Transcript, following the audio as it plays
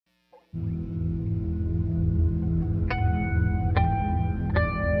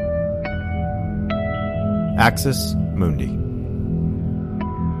Axis Mundi.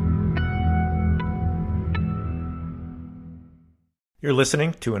 You're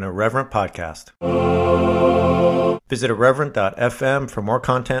listening to an Irreverent podcast. Visit irreverent.fm for more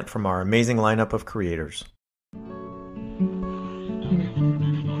content from our amazing lineup of creators.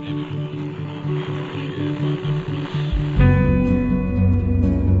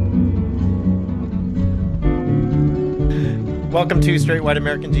 Welcome to Straight White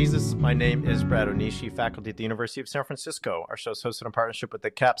American Jesus. My name is Brad Onishi, faculty at the University of San Francisco. Our show is hosted in partnership with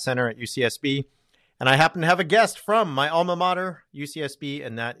the Capps Center at UCSB. And I happen to have a guest from my alma mater, UCSB,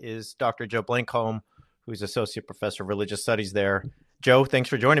 and that is Dr. Joe Blankholm, who's Associate Professor of Religious Studies there. Joe, thanks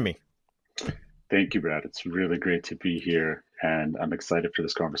for joining me. Thank you, Brad. It's really great to be here, and I'm excited for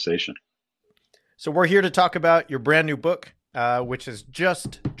this conversation. So we're here to talk about your brand new book, which has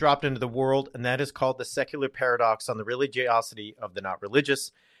just dropped into the world, and that is called The Secular Paradox on the Religiosity of the Not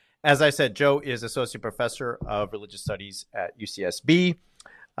Religious. As I said, Joe is Associate Professor of Religious Studies at UCSB,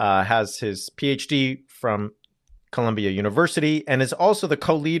 has his PhD from Columbia University, and is also the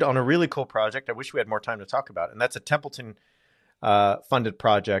co-lead on a really cool project I wish we had more time to talk about, and that's a Templeton funded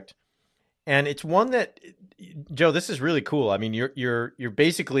project. And it's one that, Joe, this is really cool. I mean, you're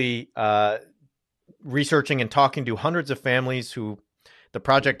basically researching and talking to hundreds of families who the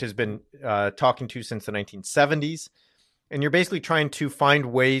project has been talking to since the 1970s. And you're basically trying to find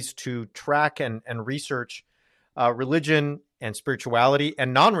ways to track and research religion and spirituality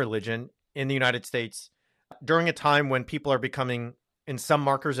and non-religion in the United States during a time when people are becoming, in some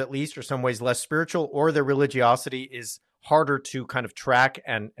markers at least, or some ways less spiritual, or their religiosity is harder to kind of track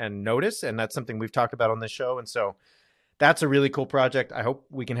and notice. And that's something we've talked about on this show. And so that's a really cool project. I hope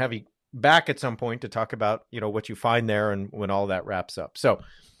we can have you back at some point to talk about, what you find there and when all that wraps up. So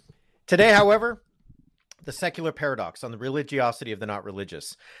today, however, The Secular Paradox on the Religiosity of the Not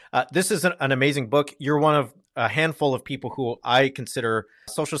Religious. This is an amazing book. You're one of a handful of people who I consider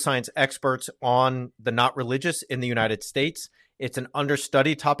social science experts on the not religious in the United States. It's an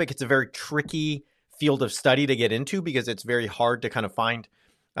understudied topic. It's a very tricky field of study to get into because it's very hard to kind of find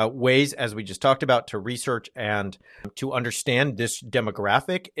ways, as we just talked about, to research and to understand this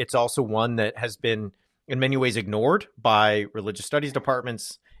demographic. It's also one that has been in many ways ignored by religious studies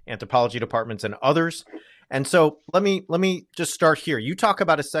departments, anthropology departments, and others. And so let me just start here. You talk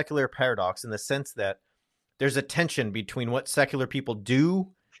about a secular paradox in the sense that there's a tension between what secular people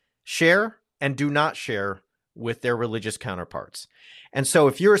do share and do not share with their religious counterparts. And so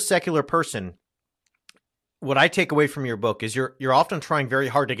if you're a secular person, what I take away from your book is you're often trying very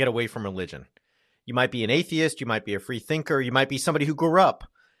hard to get away from religion. You might be an atheist, you might be a free thinker, you might be somebody who grew up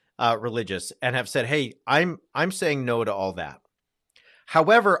religious and have said, "Hey, I'm saying no to all that."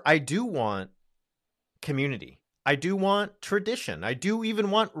 However, I do want community. I do want tradition. I do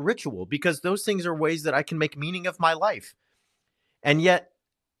even want ritual, because those things are ways that I can make meaning of my life. And yet,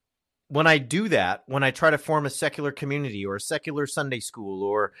 when I do that, when I try to form a secular community or a secular Sunday school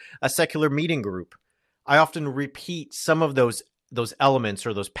or a secular meeting group, I often repeat some of those elements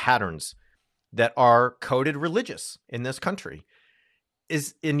or those patterns that are coded religious in this country.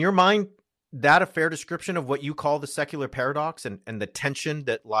 Is, in your mind, that a fair description of what you call the secular paradox and the tension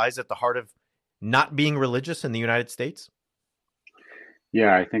that lies at the heart of not being religious in the United States?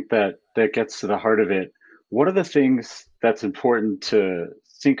 Yeah, I think that gets to the heart of it. One of the things that's important to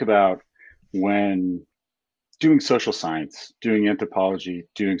think about when doing social science, doing anthropology,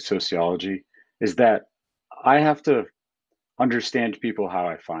 doing sociology, is that I have to understand people how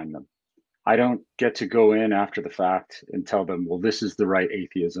I find them. I don't get to go in after the fact and tell them, well, this is the right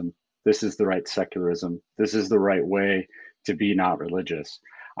atheism, this is the right secularism, this is the right way to be not religious.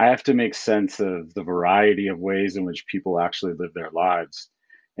 I have to make sense of the variety of ways in which people actually live their lives.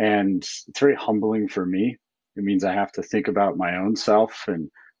 And it's very humbling for me. It means I have to think about my own self and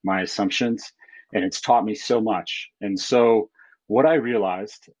my assumptions, and it's taught me so much. And so what I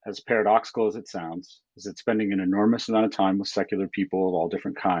realized, as paradoxical as it sounds, is that spending an enormous amount of time with secular people of all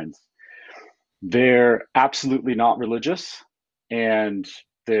different kinds, they're absolutely not religious, and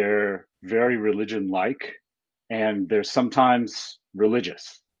they're very religion-like, and they're sometimes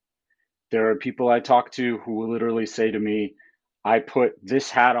religious. There are people I talk to who will literally say to me, I put this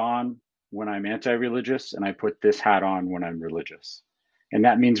hat on when I'm anti-religious, and I put this hat on when I'm religious. And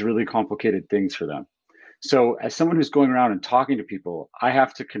that means really complicated things for them. So as someone who's going around and talking to people, I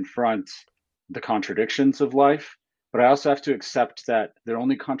have to confront the contradictions of life, but I also have to accept that they're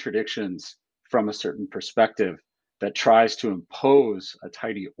only contradictions from a certain perspective that tries to impose a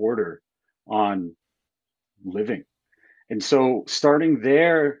tidy order on living. And so starting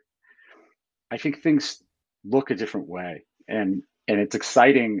there, I think things look a different way. And and it's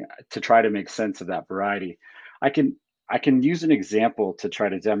exciting to try to make sense of that variety. I can I can use an example to try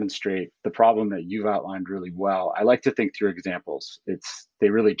to demonstrate the problem that you've outlined really well. I like to think through examples. They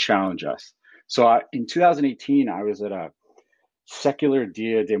really challenge us. In 2018, I was at a secular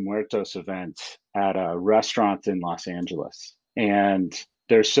Dia de Muertos event at a restaurant in Los Angeles, and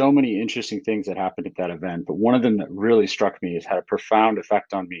there's so many interesting things that happened at that event. But one of them that really struck me has had a profound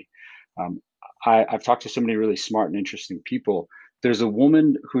effect on me. Um, I've talked to so many really smart and interesting people. There's a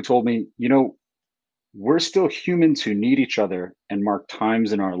woman who told me, we're still humans who need each other and mark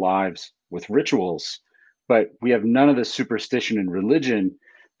times in our lives with rituals, but we have none of the superstition and religion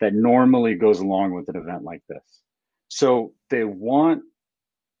that normally goes along with an event like this. So they want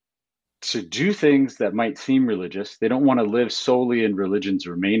to do things that might seem religious. They don't want to live solely in religion's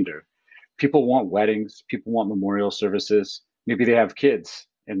remainder. People want weddings, people want memorial services. Maybe they have kids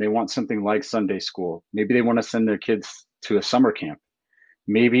and they want something like Sunday school. Maybe they want to send their kids to a summer camp.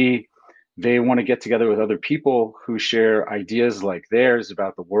 Maybe they want to get together with other people who share ideas like theirs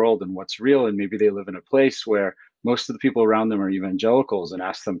about the world and what's real. And maybe they live in a place where most of the people around them are evangelicals and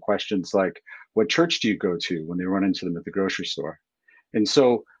ask them questions like, what church do you go to, when they run into them at the grocery store? And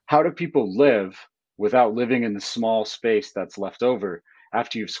so how do people live without living in the small space that's left over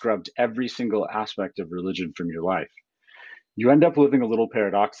after you've scrubbed every single aspect of religion from your life? You end up living a little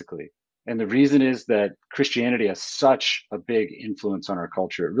paradoxically. And the reason is that Christianity has such a big influence on our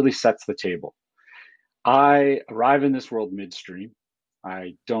culture. It really sets the table. I arrive in this world midstream.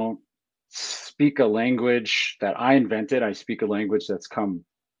 I don't speak a language that I invented. I speak a language that's come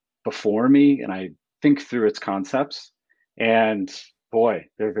before me, and I think through its concepts. And boy,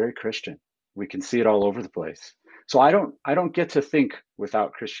 they're very Christian. We can see it all over the place. So I don't get to think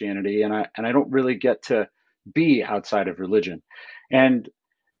without Christianity, and I don't really get to be outside of religion. And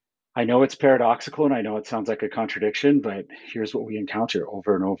I know it's paradoxical and I know it sounds like a contradiction, but here's what we encounter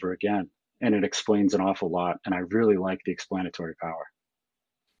over and over again. And it explains an awful lot. And I really like the explanatory power.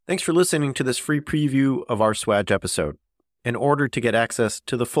 Thanks for listening to this free preview of our Swag episode. In order to get access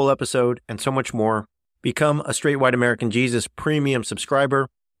to the full episode and so much more, become a Straight White American Jesus premium subscriber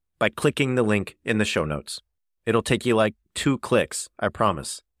by clicking the link in the show notes. It'll take you like 2 clicks, I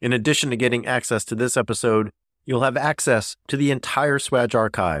promise. In addition to getting access to this episode, you'll have access to the entire Swag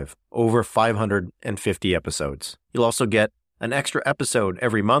archive, over 550 episodes. You'll also get an extra episode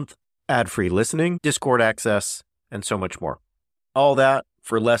every month, ad-free listening, Discord access, and so much more. All that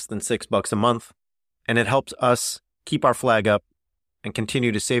for less than $6 a month, and it helps us keep our flag up and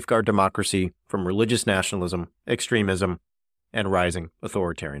continue to safeguard democracy from religious nationalism, extremism, and rising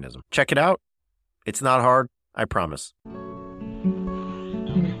authoritarianism. Check it out. It's not hard, I promise.